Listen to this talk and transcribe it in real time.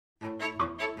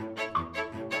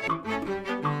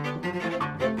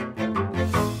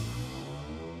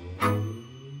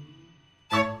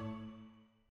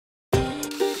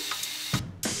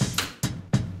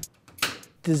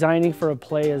designing for a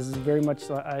play is very much,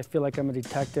 I feel like I'm a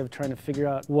detective trying to figure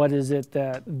out what is it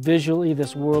that visually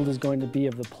this world is going to be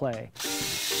of the play.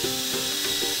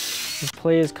 This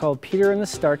play is called Peter and the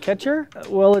Starcatcher.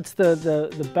 Well, it's the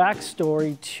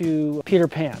backstory to Peter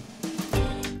Pan.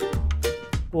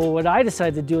 Well, what I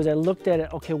decided to do is I looked at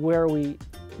it, okay, where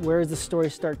does the story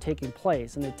start taking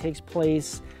place? And it takes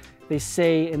place, they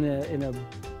say, in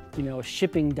a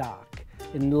shipping dock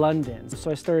in London. So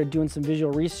I started doing some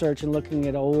visual research and looking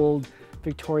at old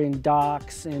Victorian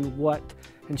docks and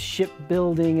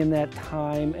shipbuilding in that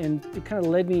time, and it kind of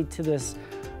led me to this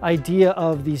idea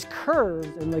of these curves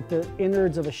and like the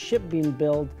innards of a ship being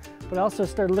built, but I also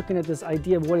started looking at this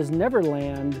idea of what is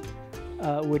Neverland,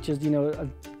 which is,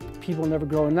 people never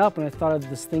growing up, and I thought of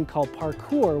this thing called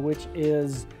parkour, which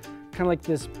is kind of like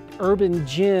this urban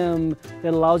gym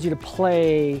that allows you to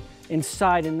play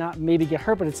inside and not maybe get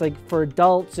hurt, but it's like for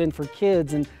adults and for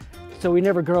kids, and so we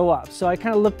never grow up. So I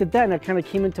kind of looked at that and it kind of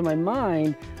came into my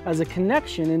mind as a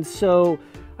connection, and so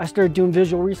I started doing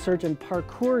visual research on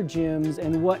parkour gyms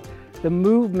and what the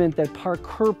movement that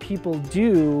parkour people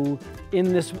do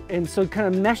in this, and so kind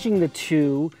of meshing the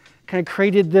two kind of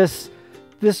created this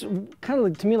kind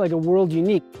of, to me, like a world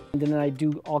unique. And then I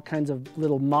do all kinds of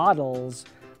little models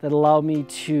that allow me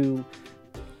to,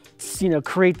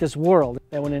 create this world.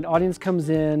 That when an audience comes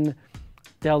in,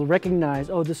 they'll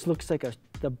recognize, oh, this looks like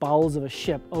the bowels of a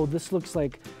ship. Oh, this looks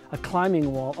like a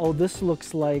climbing wall. Oh, this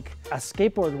looks like a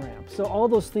skateboard ramp. So all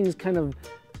those things kind of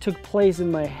took place in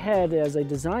my head as I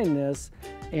designed this,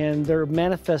 and they're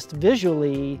manifest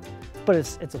visually, but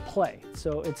it's a play.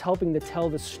 So it's helping to tell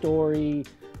the story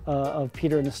of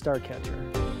Peter and the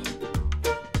Starcatcher.